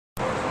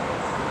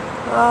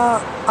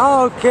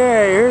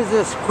Okay, here's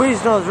this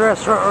Quiznos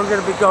restaurant we're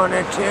going to be going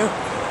into.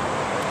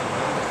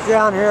 It's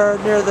down here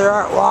near the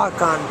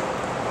ArtWalk on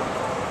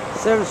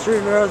 7th Street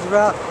in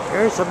Roosevelt.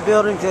 Here's some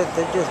buildings that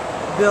they just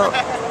built.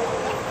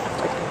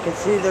 Like you can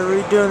see, they're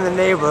redoing the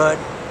neighborhood.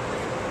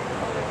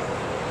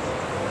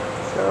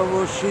 So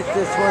we'll shoot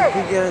this once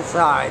we get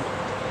inside.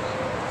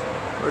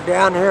 We're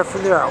down here for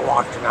the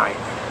ArtWalk tonight.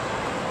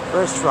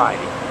 First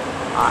Friday.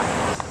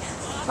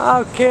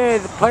 Alright. Okay,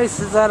 the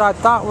places that I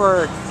thought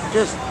were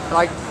just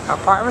like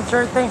apartments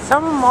or anything,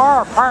 some of them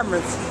are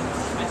apartments.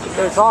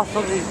 There's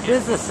also these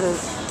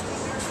businesses,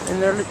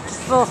 and they're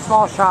just little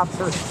small shops.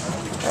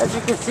 As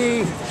you can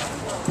see,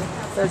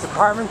 there's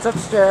apartments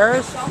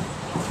upstairs,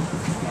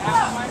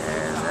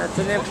 and that's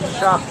an empty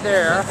shop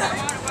there.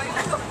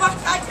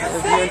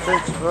 There's the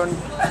entrance to one of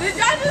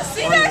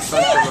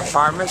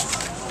apartments,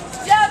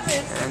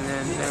 and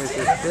then there's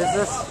this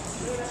business.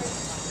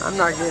 I'm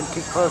not getting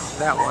too close to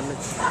that one.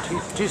 It's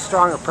too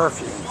strong a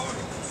perfume.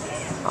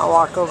 I'll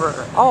walk over.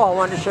 Oh, I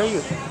wanted to show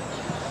you.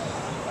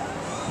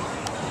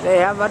 They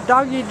have a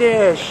doggy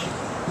dish.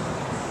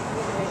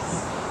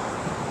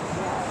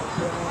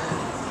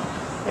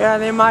 Yeah,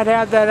 they might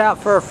have that out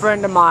for a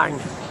friend of mine.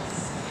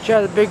 She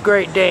has a big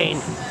Great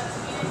Dane.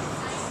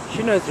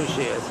 She knows who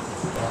she is.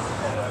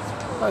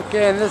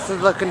 Okay, and this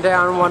is looking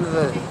down one of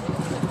the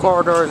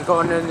corridors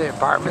going into the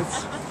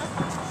apartments.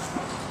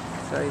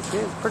 So you see,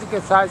 it's a pretty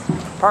good sized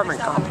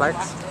apartment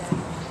complex.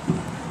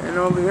 And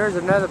over here's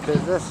another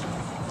business.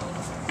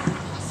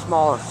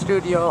 Small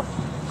studio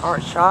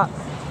art shop.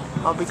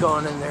 I'll be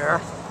going in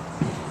there.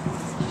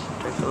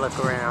 Take a look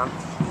around.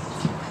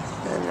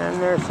 And then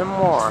there's some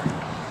more.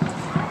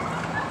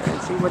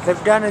 And see, what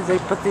they've done is they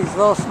put these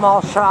little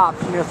small shops,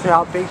 and you'll see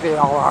how big they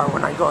all are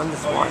when I go in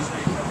this one.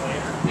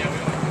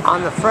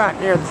 On the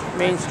front near the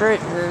main street,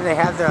 and then they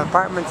have the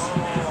apartments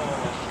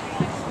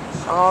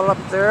all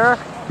up there.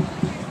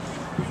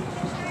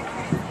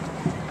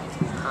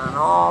 And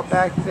all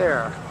back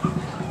there.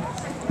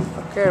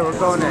 Okay, we're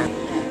going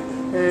in.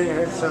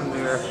 Here's some of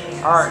their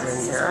art in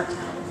here.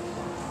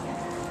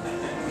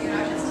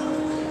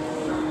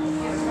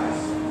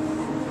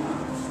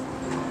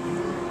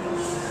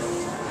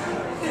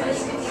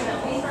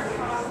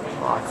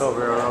 Walk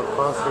over here real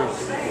closer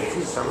so you can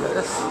see some of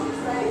this.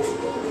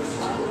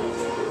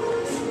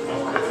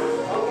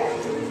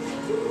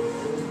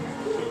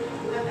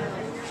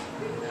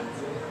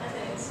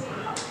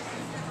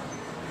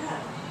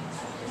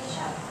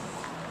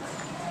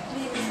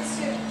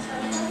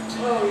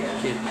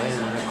 Kid playing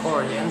an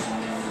accordion.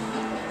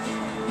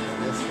 And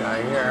this guy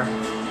here.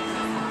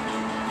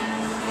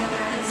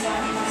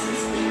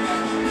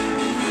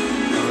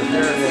 Over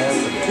here they have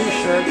some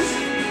t-shirts.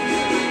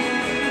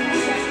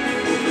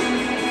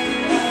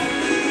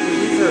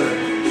 These are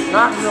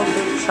not real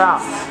big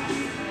shops,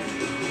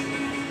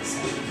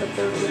 but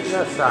they're good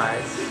enough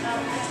size.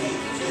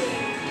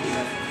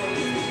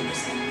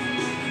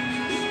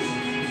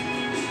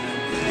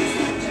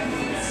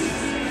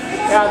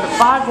 Yeah, the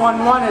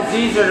 511 is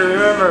easier to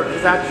remember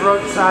because that's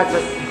roadside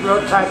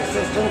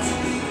assistance.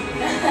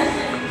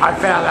 I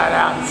found that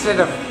out. Instead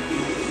of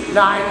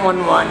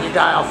 911, you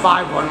dial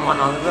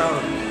 511 on the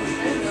road.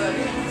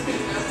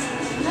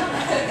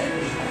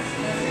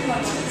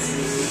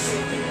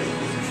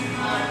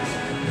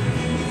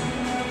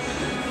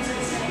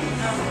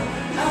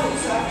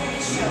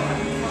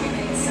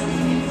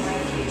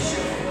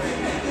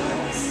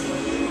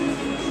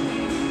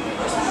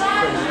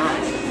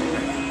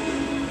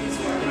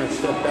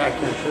 Step back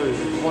and show you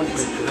one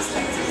picture.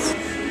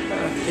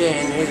 Okay,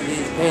 and here's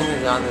these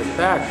paintings on this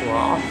back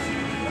wall.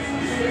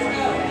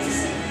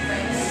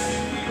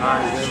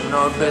 Alright, there's an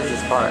old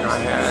business partner I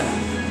had.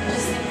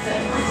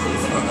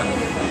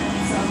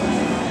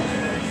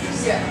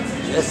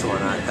 This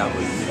one I thought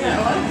was neat.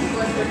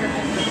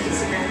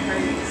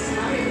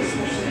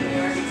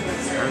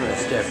 I'm going to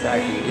step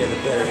back and get a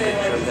better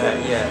picture of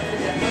that yet.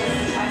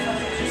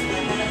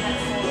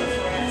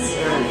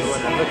 There's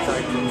what it looks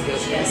like from the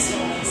distance.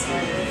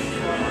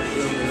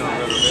 Zoom in a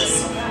little bit.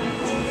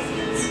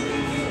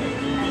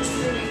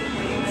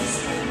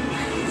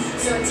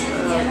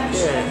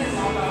 Okay.